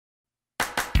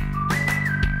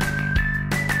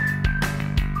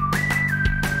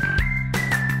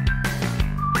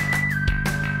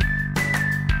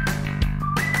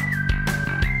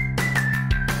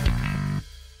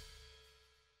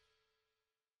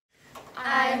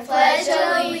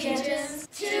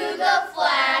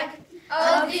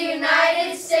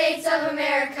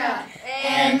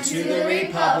to the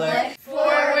republic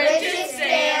for which it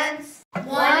stands,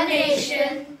 one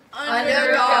nation,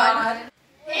 under God,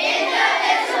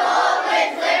 indivisible,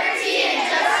 with liberty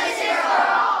and justice for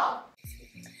all.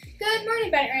 Good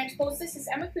morning, Bennett Ranch Bulls. This is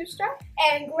Emma Kustra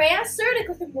And Grant Surdick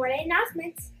with the morning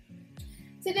announcements.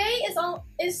 Today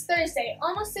is Thursday,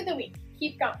 almost through the week.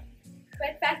 Keep going.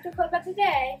 Quick fact or quote about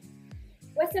today.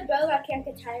 What's a bow that can't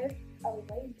get tired of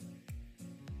waiting?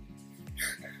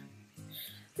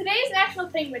 Today is National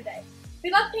Penguin Day. We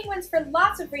love penguins for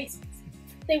lots of reasons.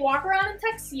 They walk around in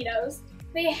tuxedos,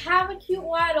 they have a cute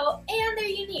waddle, and they're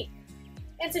unique.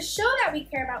 And to show that we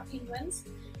care about penguins,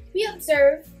 we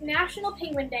observe National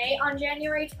Penguin Day on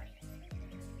January 20th.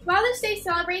 While this day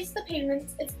celebrates the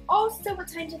penguins, it's also a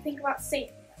time to think about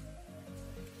saving them.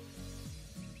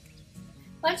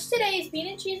 Lunch today is bean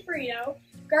and cheese burrito,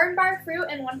 garden bar fruit,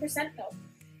 and 1% milk.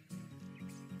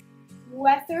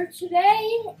 Weather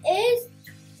today is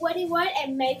 21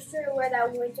 and make sure to wear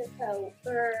that winter coat.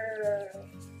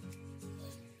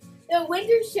 The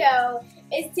winter show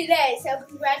is today, so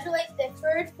congratulate the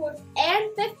 3rd, 4th, and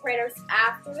 5th graders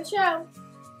after the show.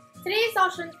 Today is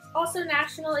also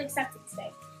National Acceptance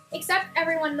Day. Accept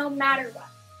everyone no matter what.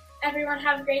 Everyone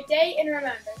have a great day, and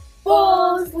remember,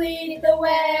 Bulls lead the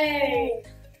way!